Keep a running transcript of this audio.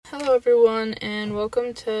Hello everyone, and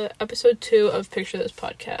welcome to episode 2 of Picture This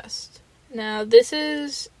podcast. Now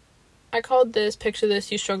I called this Picture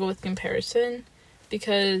This You Struggle with Comparison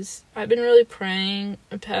because I've been really praying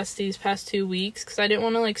these past 2 weeks because I didn't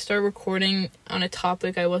want to start recording on a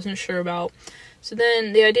topic I wasn't sure about. So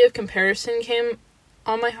then the idea of comparison came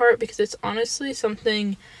on my heart because it's honestly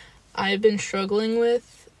something I've been struggling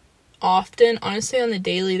with often. Honestly, on the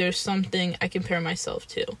daily, there's something I compare myself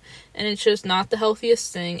to, and it's just not the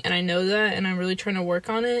healthiest thing, and I know that, and I'm really trying to work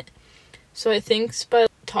on it. So I think by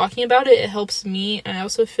talking about it helps me, and I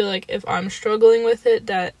also feel like if I'm struggling with it,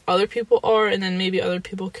 that other people are, and then maybe other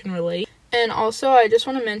people can relate. And also, I just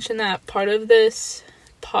want to mention that part of this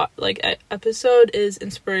episode is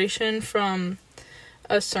inspiration from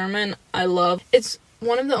a sermon I love. It's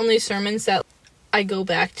one of the only sermons that I go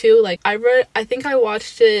back to. I think I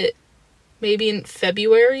watched it maybe in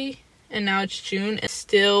February, and now it's June, and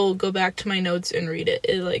still go back to my notes and read it.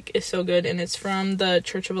 It is so good, and it's from the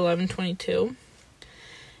Church of 1122.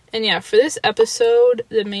 And yeah, for this episode,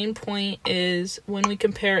 the main point is when we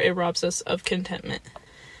compare, it robs us of contentment.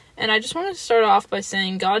 And I just want to start off by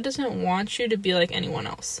saying God doesn't want you to be like anyone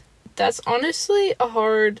else. That's honestly a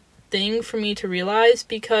hard thing for me to realize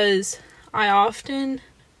because I often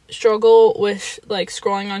struggle with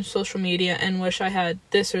scrolling on social media and wish I had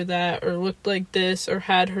this or that, or looked like this, or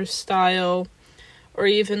had her style, or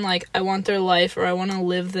even I want their life, or I want to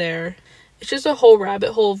live there. It's just a whole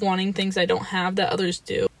rabbit hole of wanting things I don't have that others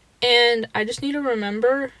do. And I just need to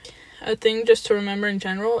remember, a thing just to remember in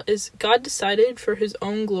general, is God decided for his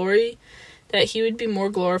own glory that he would be more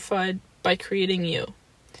glorified by creating you.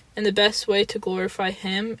 And the best way to glorify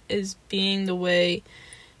him is being the way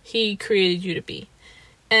he created you to be.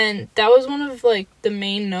 And that was one of the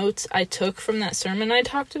main notes I took from that sermon I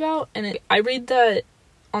talked about. And I read that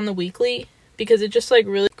on the weekly because it just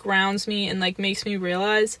really grounds me and makes me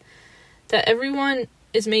realize that everyone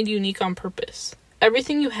is made unique on purpose.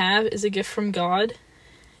 Everything you have is a gift from God,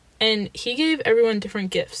 and he gave everyone different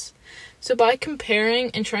gifts. So by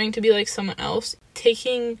comparing and trying to be like someone else,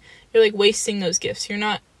 you're wasting those gifts. You're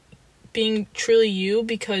not being truly you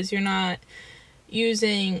because you're not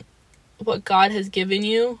using what God has given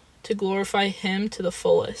you to glorify him to the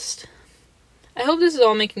fullest. I hope this is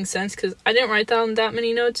all making sense because I didn't write down that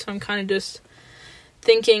many notes, so I'm kind of just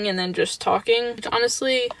thinking and then just talking, which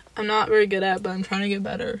honestly I'm not very good at, but I'm trying to get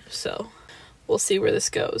better, so we'll see where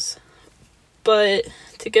this goes. But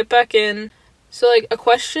to get back in, so a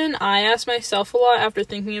question I ask myself a lot after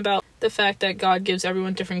thinking about the fact that God gives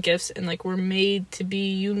everyone different gifts and we're made to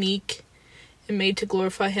be unique and made to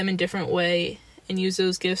glorify him in different way and use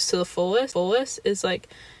those gifts to the fullest is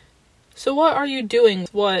so what are you doing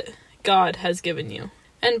with what God has given you?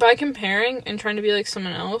 And by comparing and trying to be like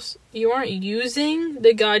someone else, you aren't using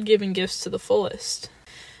the God-given gifts to the fullest.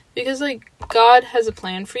 Because God has a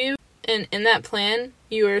plan for you, and in that plan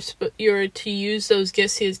you are to use those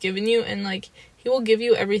gifts he has given you, and he will give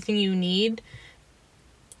you everything you need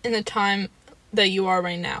in the time that you are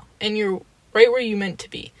right now, and you're right where you meant to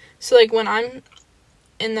be. So when I'm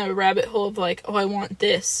in the rabbit hole of I want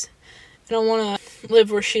this, and I want to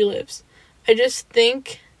live where she lives, I just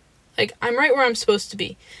think I'm right where I'm supposed to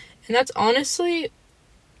be, and that's honestly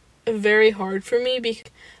very hard for me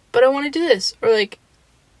but I want to do this, or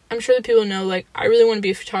I'm sure that people know I really want to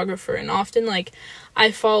be a photographer, and often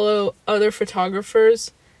I follow other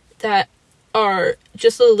photographers that are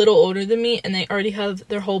just a little older than me, and they already have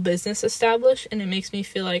their whole business established, and it makes me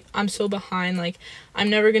feel I'm so behind, I'm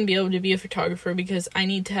never going to be able to be a photographer because I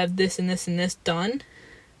need to have this and this and this done.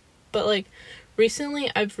 But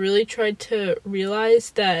recently I've really tried to realize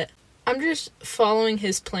that I'm just following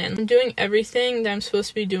his plan. I'm doing everything that I'm supposed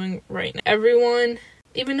to be doing right now. Everyone,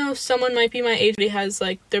 even though someone might be my age, but has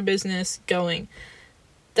their business going,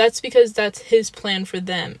 that's because that's his plan for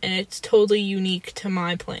them, and it's totally unique to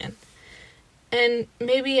my plan. And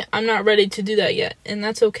maybe I'm not ready to do that yet, and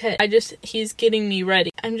that's okay. He's getting me ready.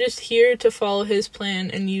 I'm just here to follow his plan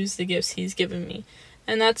and use the gifts he's given me.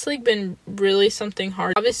 And that's been really something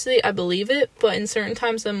hard. Obviously, I believe it, but in certain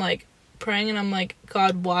times I'm praying and I'm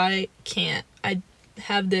God, why can't I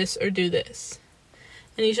have this or do this?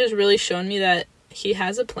 And he's just really shown me that he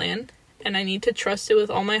has a plan, and I need to trust it with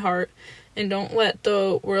all my heart, and don't let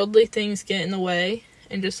the worldly things get in the way,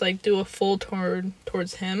 and just do a full turn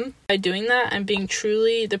towards him. By doing that, I'm being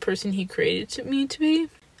truly the person he created me to be.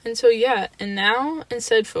 And so and now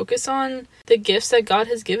instead focus on the gifts that God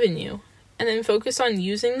has given you, and then focus on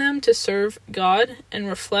using them to serve God and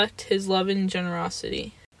reflect his love and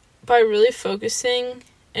generosity. By really focusing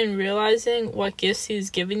and realizing what gifts he's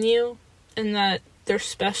given you and that they're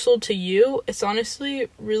special to you, it's honestly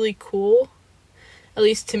really cool At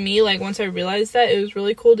least to me, like, once I realized that, it was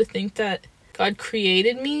really cool to think that God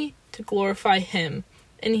created me to glorify him.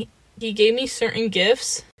 And he gave me certain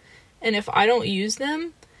gifts, and if I don't use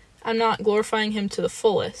them, I'm not glorifying him to the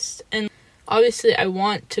fullest. And obviously, I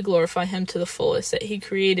want to glorify him to the fullest, that he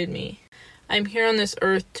created me. I'm here on this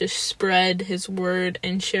earth to spread his word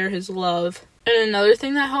and share his love. And another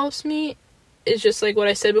thing that helps me is just like what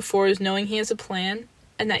I said before, is knowing he has a plan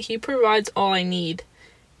and that he provides all I need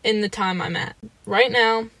in the time I'm at. Right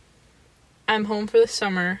now, I'm home for the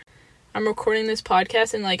summer. I'm recording this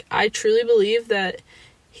podcast, and like, I truly believe that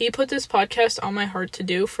he put this podcast on my heart to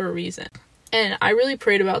do for a reason. And I really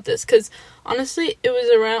prayed about this because honestly,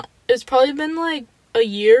 it's probably been like a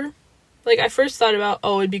year. Like, I first thought about,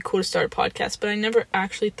 it'd be cool to start a podcast, but I never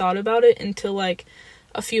actually thought about it until like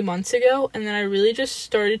a few months ago, and then I really just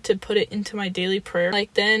started to put it into my daily prayer.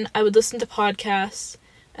 Like, then I would listen to podcasts,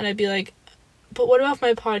 and I'd be like, but what about if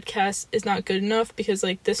my podcast is not good enough? Because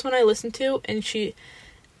like, this one I listen to, and she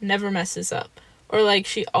never messes up, or like,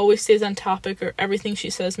 she always stays on topic, or everything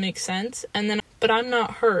she says makes sense, but I'm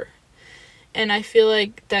not her. And I feel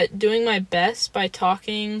like that doing my best by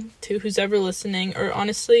talking to who's ever listening, or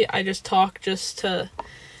honestly, I just talk just to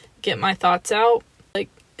get my thoughts out. Like,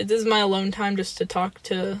 this is my alone time just to talk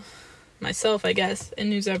to myself, I guess,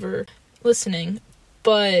 and who's ever listening.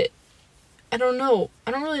 But I don't know.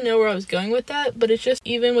 I don't really know where I was going with that, but it's just,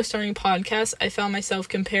 even with starting podcasts, I found myself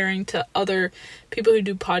comparing to other people who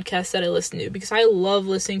do podcasts that I listen to, because I love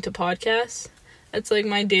listening to podcasts. It's like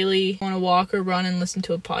my daily, I want to walk or run and listen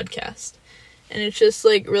to a podcast. And it just,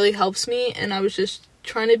 like, really helps me, and I was just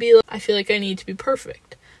trying to be, like, I feel like I need to be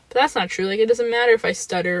perfect. But that's not true. Like, it doesn't matter if I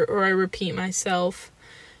stutter, or I repeat myself,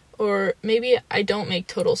 or maybe I don't make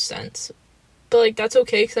total sense. But, like, that's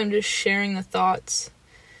okay, because I'm just sharing the thoughts.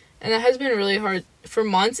 And that has been really hard. For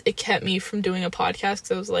months, it kept me from doing a podcast,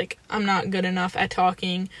 because I was like, I'm not good enough at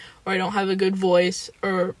talking, or I don't have a good voice,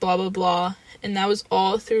 or blah, blah, blah. And that was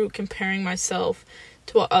all through comparing myself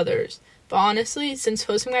to others. But honestly, since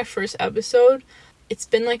posting my first episode, it's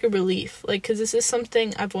been like a relief. Like, because this is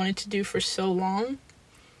something I've wanted to do for so long,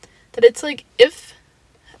 that it's like, it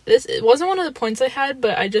wasn't one of the points I had,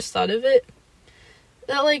 but I just thought of it,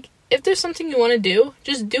 that like, if there's something you want to do,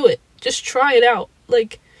 just do it. Just try it out.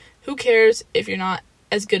 Like, who cares if you're not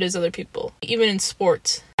as good as other people? Even in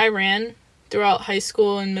sports. I ran throughout high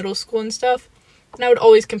school and middle school and stuff, and I would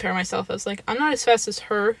always compare myself. I was like, I'm not as fast as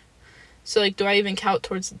her, so like, do I even count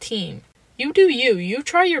towards the team? You do you. You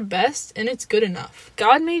try your best, and it's good enough.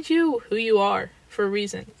 God made you who you are for a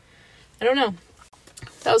reason. I don't know.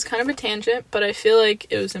 That was kind of a tangent, but I feel like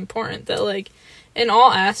it was important that, like, in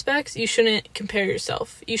all aspects, you shouldn't compare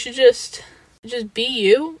yourself. You should just be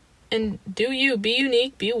you, and do you. Be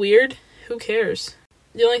unique, be weird. Who cares?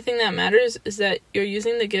 The only thing that matters is that you're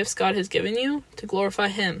using the gifts God has given you to glorify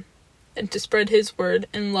him and to spread his word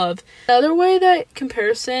and love. Another way that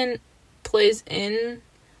comparison plays in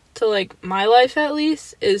to, like, my life at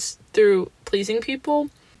least, is through pleasing people.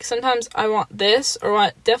 Sometimes I want this,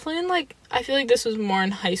 or definitely in, like, I feel like this was more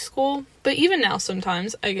in high school, but even now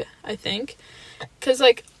sometimes, I think, because,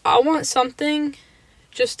 like, I want something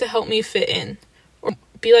just to help me fit in, or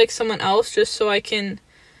be like someone else just so I can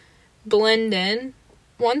blend in.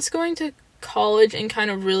 Once going to college and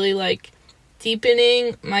kind of really, like,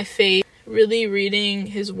 deepening my faith, really reading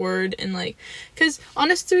his word, and like, because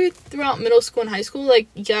honestly, throughout middle school and high school, like,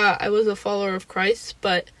 yeah, I was a follower of Christ,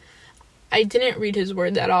 but I didn't read his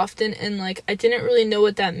word that often, and like, I didn't really know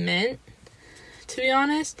what that meant, to be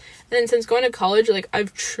honest. And then since going to college, like,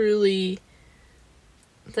 I've truly,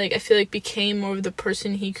 like, I feel like became more of the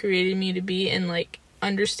person he created me to be, and like,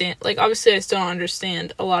 understand, like, obviously I still don't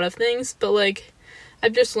understand a lot of things, but like,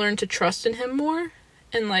 I've just learned to trust in him more,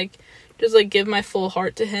 and like, just like, give my full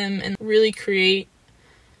heart to him and really create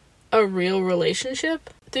a real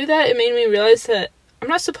relationship. Through that, it made me realize that I'm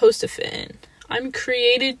not supposed to fit in. I'm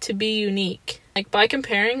created to be unique. Like, by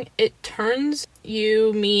comparing, it turns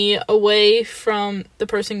me away from the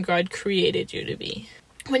person God created you to be.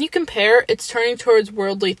 When you compare, it's turning towards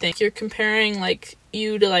worldly things. You're comparing, like,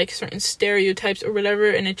 you to, like, certain stereotypes or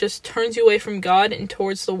whatever, and it just turns you away from God and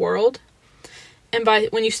towards the world. And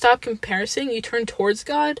when you stop comparing, you turn towards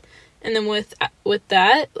God. And then with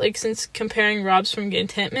that, like, since comparing robs from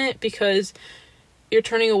contentment, because you're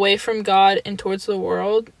turning away from God and towards the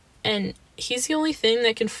world, and he's the only thing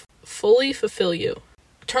that can fully fulfill you.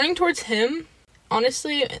 Turning towards him,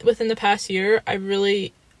 honestly, within the past year, I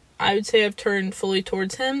would say I've turned fully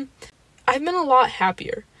towards him. I've been a lot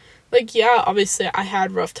happier. Like, yeah, obviously I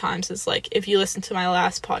had rough times. It's like, if you listen to my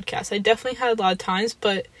last podcast, I definitely had a lot of times,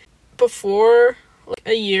 but before, like,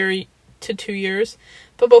 a year to 2 years,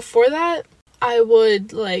 but before that, I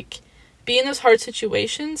would, like, be in those hard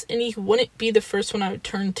situations, and he wouldn't be the first one I would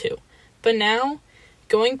turn to. But now,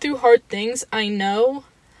 going through hard things, I know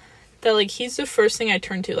that, like, he's the first thing I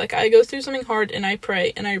turn to. Like, I go through something hard, and I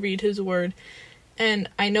pray, and I read his word, and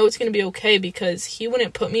I know it's going to be okay, because he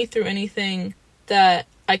wouldn't put me through anything that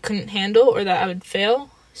I couldn't handle or that I would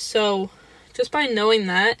fail. So, just by knowing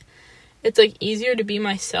that, it's, like, easier to be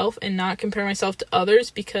myself and not compare myself to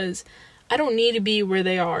others, because I don't need to be where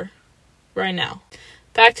they are right now.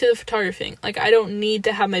 Back to the photography. Like, I don't need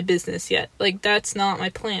to have my business yet. Like, that's not my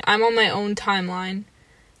plan. I'm on my own timeline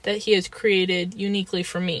that he has created uniquely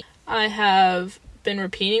for me. I have been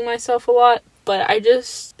repeating myself a lot, but I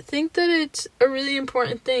just think that it's a really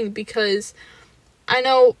important thing, because I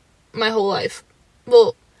know my whole life,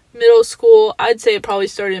 well, middle school, I'd say it probably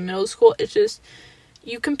started in middle school. It's just,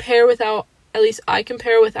 you compare without, at least I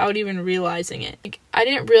compare without even realizing it. Like, I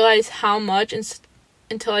didn't realize how much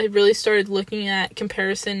until I really started looking at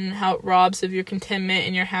comparison and how it robs of your contentment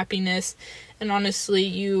and your happiness, and honestly,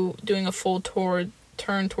 you doing a full turn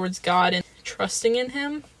towards God and trusting in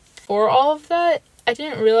him. For all of that, I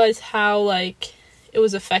didn't realize how, like, it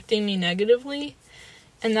was affecting me negatively.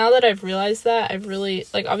 And now that I've realized that, I've really,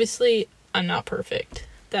 like, obviously, I'm not perfect.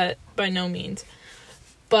 That, by no means.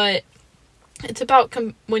 But it's about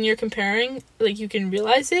when you're comparing, like, you can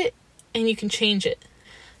realize it, and you can change it.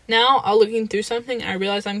 Now, I'll looking through something, and I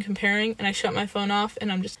realize I'm comparing, and I shut my phone off,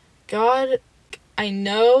 and I'm just, God, I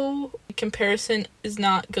know comparison is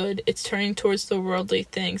not good. It's turning towards the worldly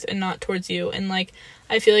things and not towards you. And, like,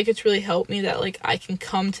 I feel like it's really helped me that, like, I can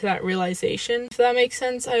come to that realization. If that makes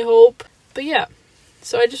sense, I hope. But yeah,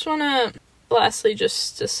 so I just want to, lastly,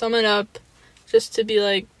 just to sum it up, just to be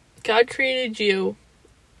like, God created you.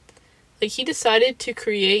 Like, he decided to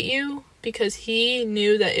create you because he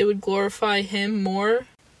knew that it would glorify him more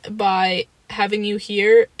by having you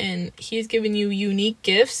here, and he's given you unique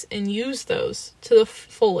gifts, and use those to the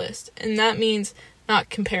fullest. And that means not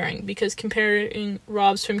comparing, because comparing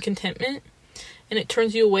robs from contentment, and it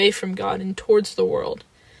turns you away from God and towards the world.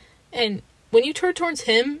 And when you turn towards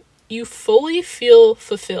him, you fully feel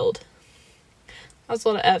fulfilled. That was a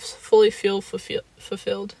lot of F's. Fully feel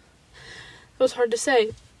fulfilled. That was hard to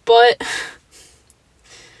say, but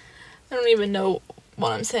I don't even know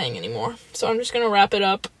what I'm saying anymore. So I'm just going to wrap it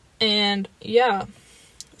up. And yeah,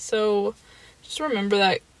 so just remember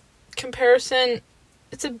that comparison,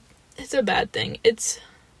 it's a bad thing. It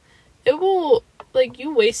will, like,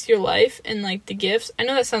 you waste your life, and, like, the gifts, I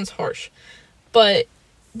know that sounds harsh, but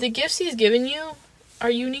the gifts he's given you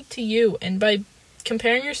are unique to you, and by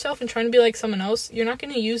comparing yourself and trying to be like someone else, you're not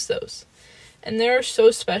going to use those. And they're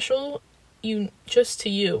so special, just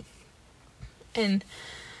to you. And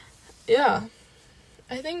yeah,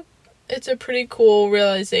 I think it's a pretty cool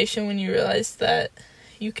realization when you realize that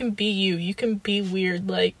you can be you. You can be weird.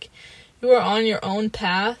 Like, you are on your own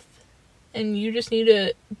path, and you just need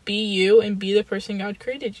to be you and be the person God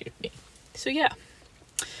created you to be. So yeah,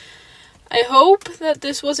 I hope that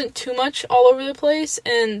this wasn't too much all over the place,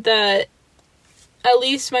 and that at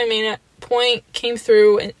least my main point came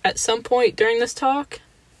through at some point during this talk.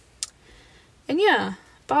 And yeah,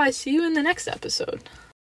 bye. See you in the next episode.